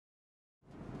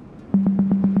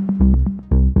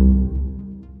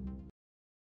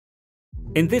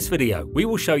In this video, we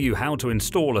will show you how to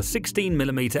install a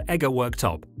 16mm EGGER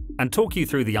worktop and talk you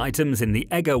through the items in the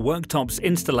EGGER Worktops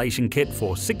Installation Kit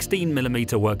for 16mm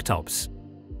worktops.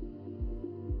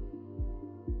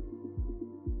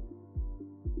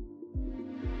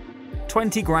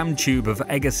 $20-gram tube of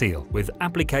EGGER seal with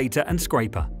applicator and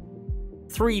scraper,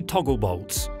 3 toggle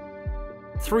bolts,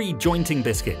 3 jointing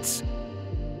biscuits,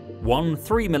 1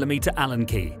 3mm Allen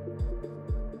key.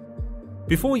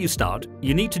 Before you start,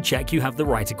 you need to check you have the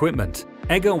right equipment: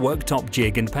 EGGER worktop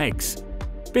jig and pegs,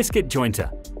 biscuit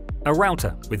jointer, a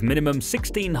router with minimum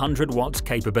 1600 watts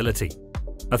capability,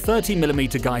 a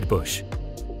 30mm guide bush,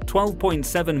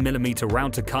 12.7mm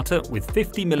router cutter with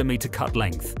 50mm cut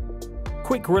length,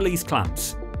 quick release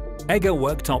clamps, EGGER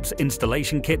Worktops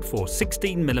Installation Kit for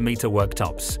 16mm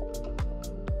worktops.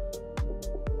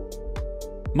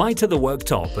 Mitre the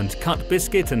worktop and cut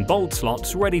biscuit and bolt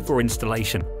slots ready for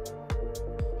installation.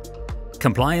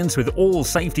 Compliance with all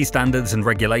safety standards and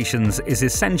regulations is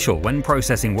essential when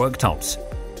processing worktops.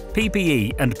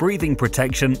 PPE and breathing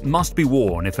protection must be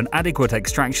worn if an adequate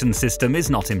extraction system is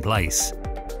not in place.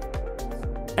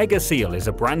 EGGER Seal is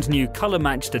a brand new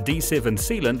colour-matched adhesive and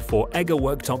sealant for EGGER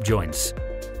worktop joints.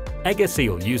 EGGER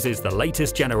Seal uses the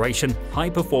latest generation,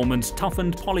 high-performance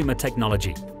toughened polymer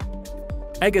technology.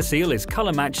 EGGER Seal is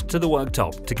colour-matched to the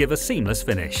worktop to give a seamless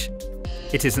finish.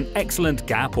 It is an excellent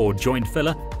gap or joint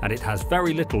filler and it has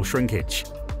very little shrinkage.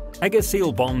 EGGER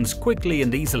Seal bonds quickly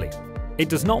and easily. It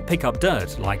does not pick up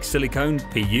dirt like silicone,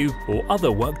 PU or other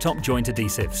worktop joint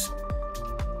adhesives.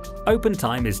 Open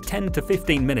time is 10 to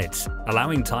 15 minutes,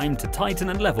 allowing time to tighten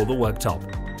and level the worktop.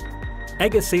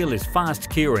 EGGER Seal is fast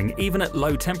curing even at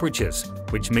low temperatures,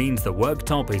 which means the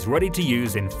worktop is ready to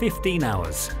use in 15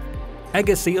 hours.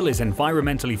 EGGER Seal is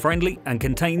environmentally friendly and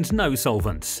contains no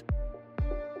solvents.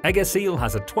 EGGER Seal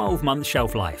has a 12-month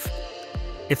shelf life.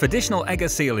 If additional EGGER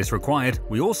Seal is required,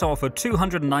 we also offer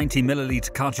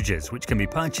 290ml cartridges which can be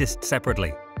purchased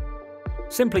separately.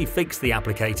 Simply fix the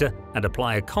applicator and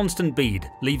apply a constant bead,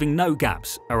 leaving no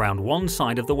gaps around one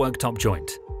side of the worktop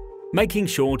joint, making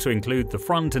sure to include the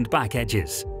front and back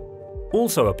edges.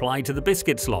 Also apply to the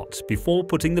biscuit slots before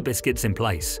putting the biscuits in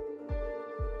place.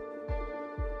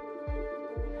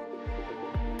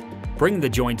 Bring the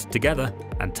joint together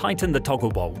and tighten the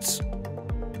toggle bolts.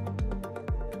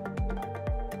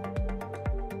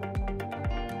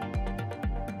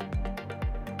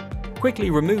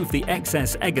 Quickly remove the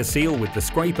excess EGGER Seal with the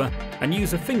scraper and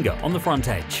use a finger on the front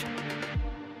edge.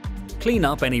 Clean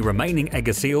up any remaining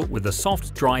EGGER Seal with a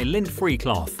soft, dry, lint-free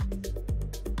cloth.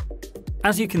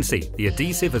 As you can see, the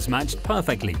adhesive has matched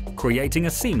perfectly, creating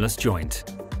a seamless joint.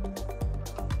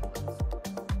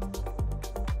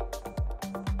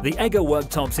 The EGGER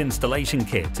Worktops Installation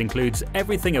Kit includes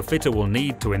everything a fitter will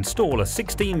need to install a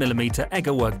 16mm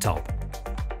EGGER worktop.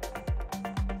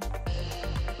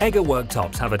 EGGER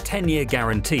worktops have a 10-year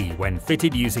guarantee when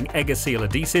fitted using EGGER Seal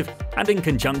adhesive and in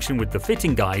conjunction with the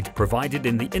fitting guide provided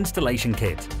in the installation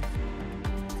kit.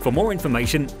 For more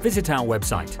information, visit our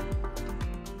website.